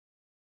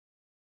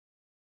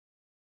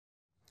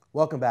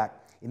Welcome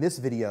back. In this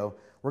video,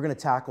 we're going to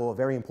tackle a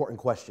very important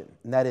question,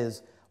 and that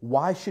is,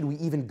 why should we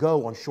even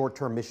go on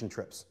short-term mission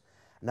trips?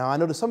 Now, I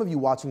know to some of you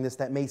watching this,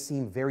 that may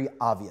seem very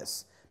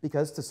obvious,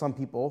 because to some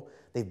people,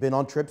 they've been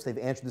on trips, they've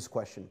answered this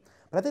question.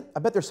 But I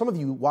bet there's some of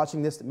you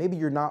watching this that maybe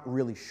you're not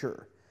really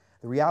sure.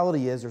 The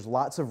reality is there's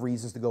lots of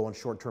reasons to go on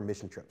short-term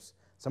mission trips.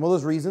 Some of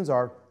those reasons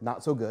are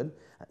not so good.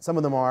 Some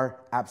of them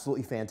are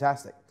absolutely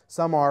fantastic.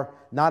 Some are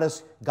not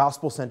as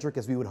gospel-centric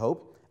as we would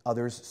hope.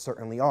 Others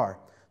certainly are.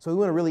 So we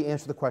want to really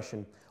answer the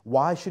question,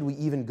 why should we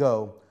even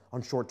go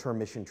on short-term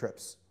mission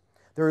trips?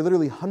 There are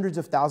literally hundreds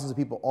of thousands of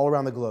people all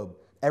around the globe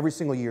every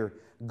single year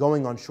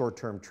going on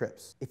short-term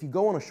trips. If you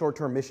go on a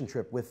short-term mission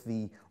trip with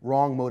the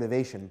wrong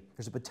motivation,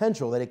 there's a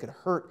potential that it could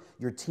hurt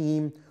your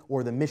team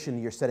or the mission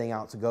that you're setting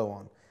out to go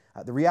on.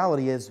 The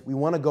reality is we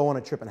want to go on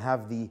a trip and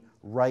have the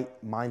right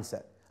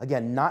mindset.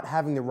 Again, not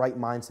having the right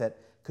mindset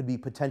could be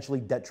potentially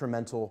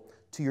detrimental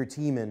to your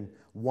team in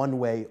one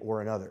way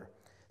or another.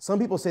 Some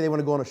people say they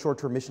want to go on a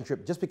short-term mission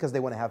trip just because they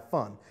want to have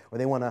fun or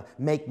they want to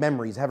make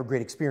memories, have a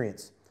great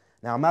experience.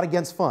 Now, I'm not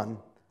against fun.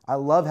 I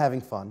love having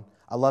fun.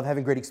 I love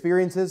having great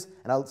experiences,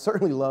 and I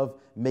certainly love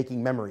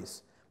making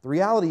memories. The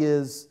reality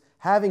is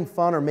having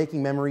fun or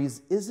making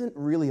memories isn't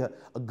really a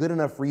good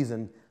enough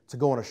reason to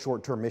go on a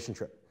short-term mission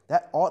trip.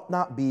 That ought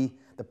not be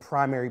the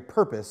primary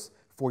purpose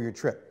for your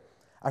trip.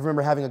 I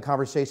remember having a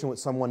conversation with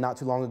someone not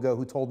too long ago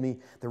who told me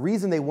the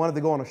reason they wanted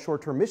to go on a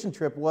short-term mission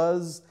trip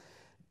was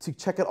to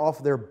check it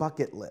off their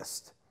bucket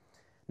list.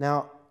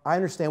 Now, I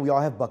understand we all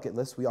have bucket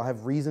lists. We all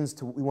have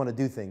reasons we want to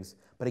do things.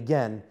 But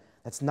again,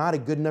 that's not a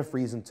good enough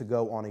reason to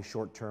go on a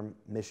short-term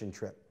mission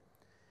trip.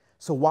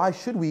 So why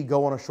should we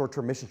go on a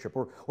short-term mission trip?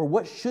 Or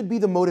what should be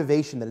the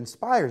motivation that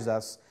inspires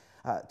us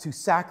to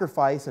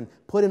sacrifice and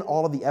put in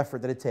all of the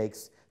effort that it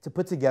takes to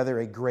put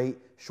together a great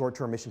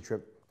short-term mission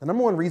trip? The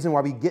number one reason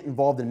why we get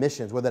involved in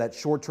missions, whether that's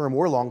short-term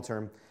or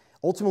long-term,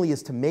 ultimately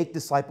is to make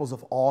disciples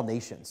of all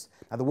nations.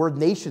 Now, the word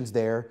nations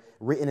there,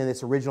 written in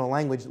its original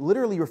language,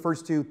 literally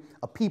refers to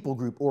a people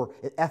group or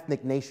an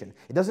ethnic nation.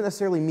 It doesn't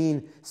necessarily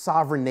mean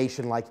sovereign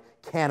nation like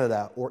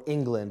Canada or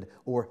England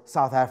or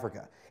South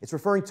Africa. It's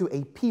referring to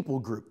a people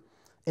group.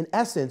 In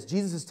essence,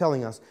 Jesus is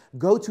telling us,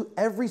 go to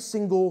every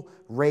single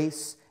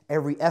race,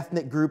 every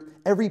ethnic group,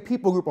 every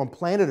people group on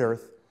planet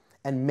Earth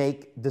and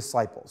make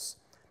disciples.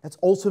 That's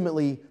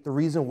ultimately the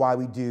reason why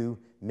we do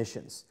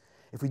missions.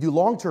 If we do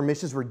long-term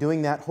missions, we're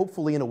doing that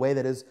hopefully in a way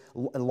that is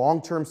a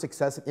long-term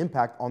success and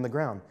impact on the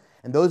ground.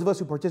 And those of us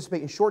who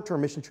participate in short-term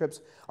mission trips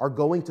are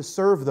going to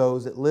serve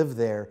those that live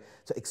there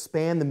to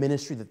expand the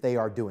ministry that they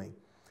are doing.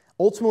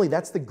 Ultimately,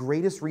 that's the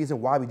greatest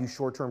reason why we do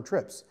short-term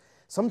trips.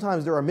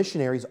 Sometimes there are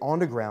missionaries on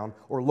the ground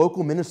or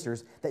local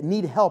ministers that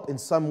need help in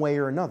some way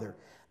or another.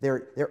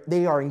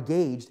 They are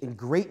engaged in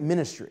great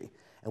ministry,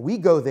 and we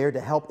go there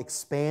to help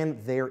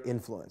expand their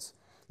influence.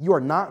 You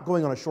are not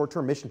going on a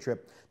short-term mission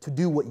trip to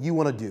do what you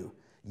want to do.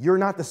 You're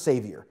not the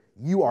savior.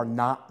 You are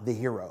not the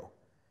hero.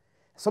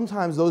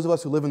 Sometimes those of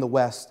us who live in the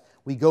West,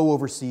 we go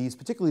overseas,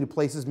 particularly to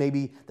places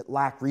maybe that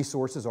lack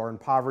resources or are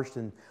impoverished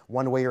in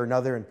one way or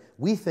another, and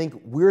we think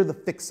we're the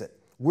fix-it.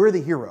 We're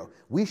the hero.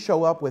 We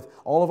show up with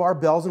all of our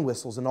bells and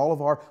whistles and all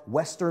of our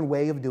Western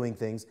way of doing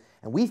things,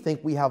 and we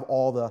think we have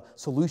all the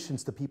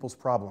solutions to people's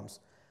problems.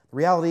 The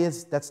reality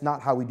is that's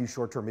not how we do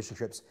short-term mission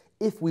trips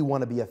if we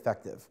want to be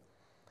effective.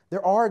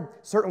 There are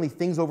certainly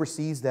things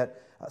overseas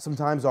that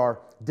sometimes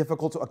are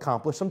difficult to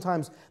accomplish.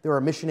 Sometimes there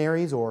are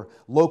missionaries or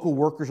local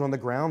workers on the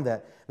ground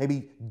that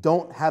maybe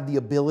don't have the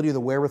ability or the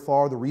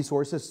wherewithal or the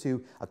resources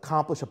to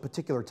accomplish a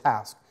particular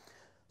task.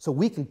 So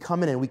we can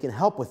come in and we can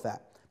help with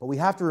that. But we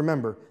have to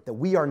remember that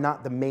we are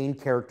not the main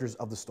characters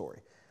of the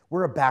story.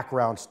 We're a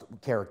background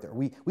character.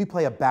 We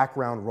play a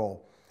background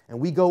role. And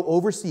we go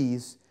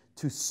overseas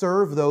to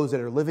serve those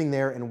that are living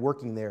there and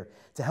working there,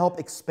 to help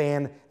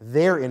expand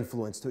their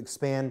influence, to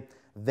expand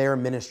their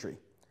ministry.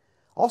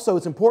 Also,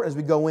 it's important as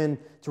we go in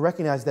to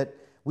recognize that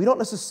we don't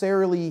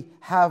necessarily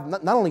have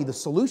not only the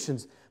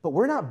solutions, but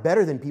we're not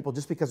better than people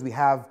just because we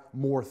have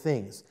more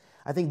things.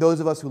 I think those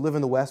of us who live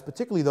in the West,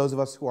 particularly those of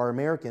us who are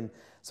American,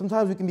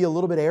 sometimes we can be a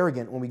little bit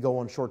arrogant when we go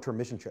on short-term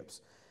mission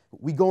trips.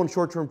 We go on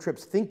short-term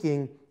trips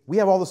thinking we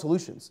have all the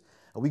solutions.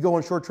 We go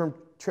on short-term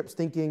trips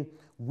thinking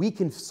we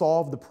can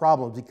solve the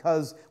problems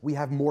because we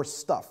have more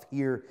stuff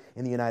here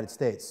in the United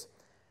States.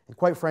 And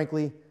quite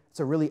frankly, it's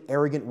a really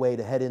arrogant way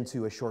to head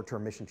into a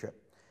short-term mission trip.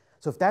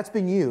 So if that's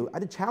been you,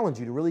 I'd challenge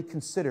you to really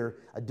consider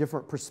a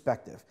different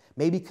perspective.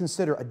 Maybe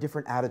consider a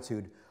different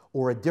attitude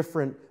or a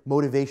different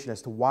motivation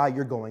as to why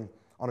you're going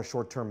on a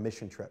short-term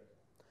mission trip.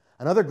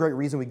 Another great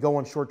reason we go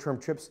on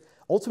short-term trips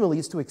ultimately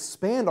is to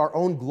expand our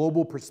own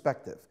global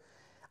perspective.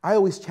 I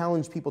always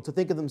challenge people to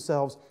think of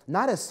themselves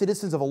not as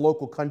citizens of a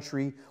local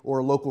country or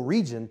a local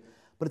region,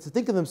 but to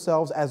think of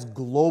themselves as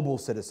global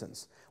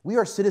citizens. We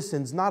are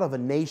citizens not of a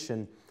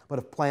nation, but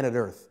of planet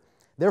Earth.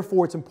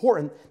 Therefore, it's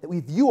important that we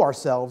view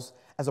ourselves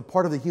as a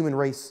part of the human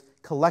race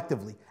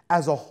collectively,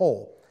 as a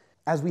whole.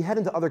 As we head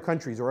into other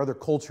countries or other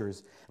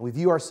cultures, and we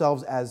view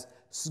ourselves as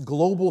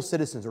global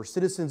citizens or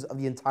citizens of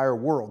the entire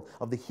world,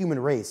 of the human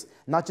race,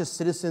 not just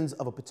citizens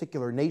of a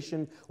particular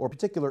nation or a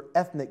particular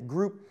ethnic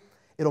group,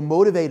 it'll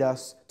motivate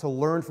us to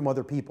learn from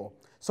other people.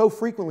 So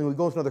frequently when we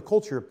go into another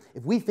culture,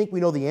 if we think we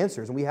know the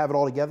answers and we have it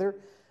all together,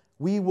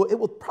 it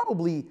will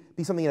probably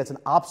be something that's an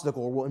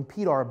obstacle or will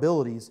impede our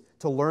abilities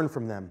to learn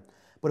from them.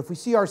 But if we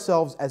see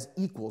ourselves as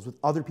equals with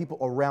other people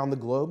around the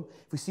globe,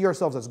 if we see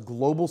ourselves as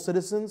global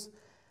citizens,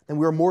 then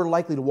we are more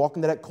likely to walk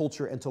into that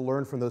culture and to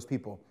learn from those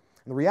people.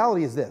 And the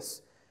reality is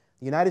this: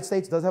 the United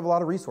States does have a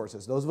lot of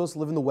resources. Those of us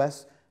who live in the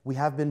West, we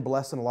have been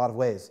blessed in a lot of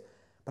ways.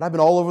 But I've been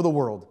all over the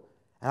world,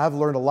 and I've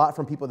learned a lot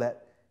from people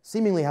that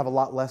seemingly have a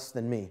lot less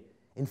than me.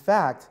 In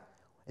fact,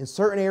 in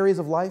certain areas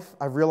of life,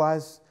 I've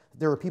realized that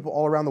there are people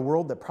all around the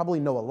world that probably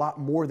know a lot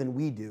more than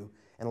we do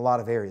in a lot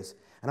of areas.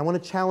 And I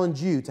want to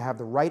challenge you to have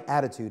the right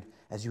attitude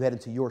as you head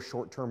into your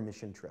short-term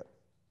mission trip.